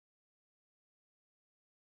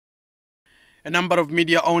A number of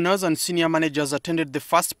media owners and senior managers attended the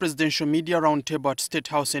first Presidential Media Roundtable at State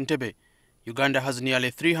House Entebbe. Uganda has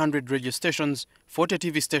nearly 300 radio stations, 40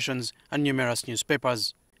 TV stations and numerous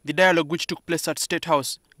newspapers. The dialogue, which took place at State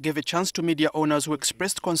House, gave a chance to media owners who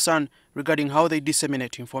expressed concern regarding how they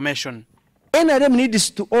disseminate information. NRM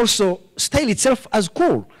needs to also style itself as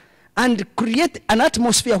cool and create an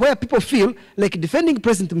atmosphere where people feel like defending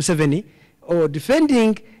President Museveni or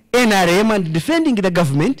defending NRM and defending the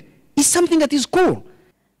government is something that is cool.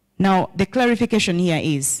 Now, the clarification here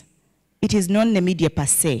is, it is not the media per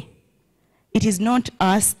se. It is not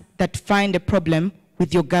us that find a problem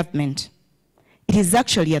with your government. It is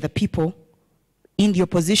actually other people in the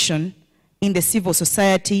opposition, in the civil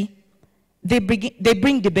society. They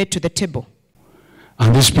bring debate to the table.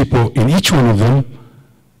 And these people, in each one of them,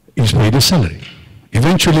 is paid a salary.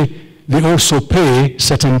 Eventually, they also pay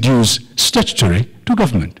certain dues statutory to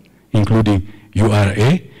government, including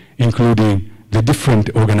URA, including the different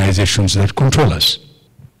organizations that control us.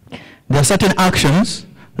 There are certain actions,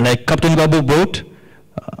 like Captain Babu brought,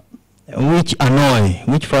 which annoy,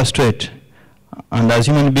 which frustrate. And as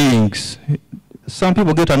human beings, some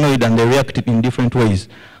people get annoyed and they react in different ways.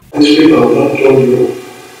 These people have not told you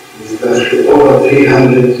is that over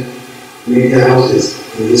 300 media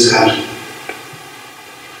houses in this country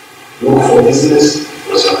look for business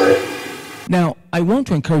or survive. Now, I want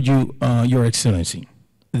to encourage you, Your Excellency,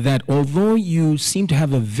 that although you seem to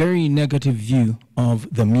have a very negative view of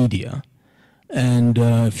the media, and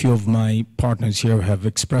a few of my partners here have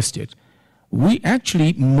expressed it, we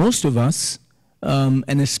actually, most of us,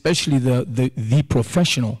 and especially the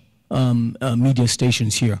professional media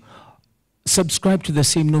stations here, subscribe to the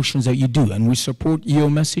same notions that you do, and we support your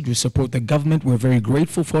message, we support the government. We're very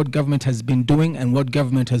grateful for what government has been doing and what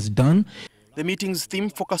government has done. The meeting's theme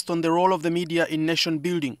focused on the role of the media in nation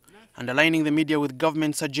building and aligning the media with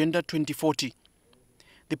government's Agenda 2040.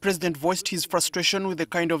 The president voiced his frustration with the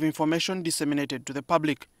kind of information disseminated to the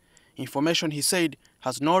public. Information, he said,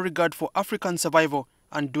 has no regard for African survival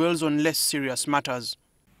and dwells on less serious matters.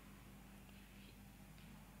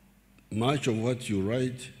 Much of what you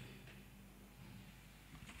write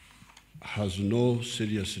has no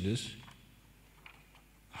seriousness,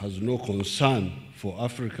 has no concern for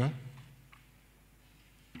Africa,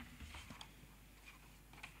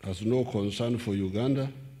 has no concern for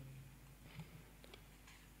Uganda.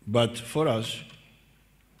 But for us,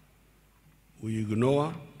 we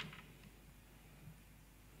ignore,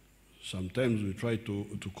 sometimes we try to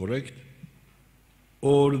correct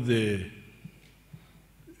all the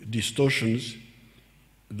distortions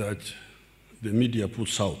that the media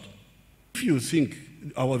puts out. If you think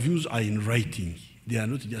our views are in writing, they are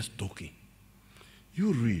not just talking.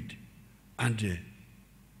 You read, and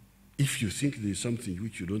if you think there is something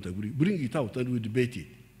which you don't agree, bring it out and we debate it.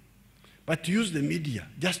 But to use the media,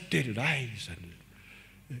 just tell lies,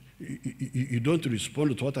 and you don't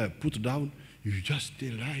respond to what I put down, you just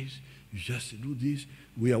tell lies, you just do this.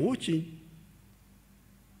 We are watching,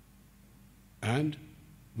 and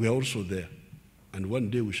we are also there, and one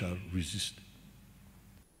day we shall resist.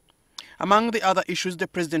 Among the other issues the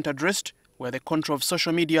president addressed were the control of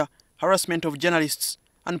social media, harassment of journalists,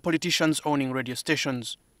 and politicians owning radio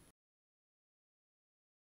stations.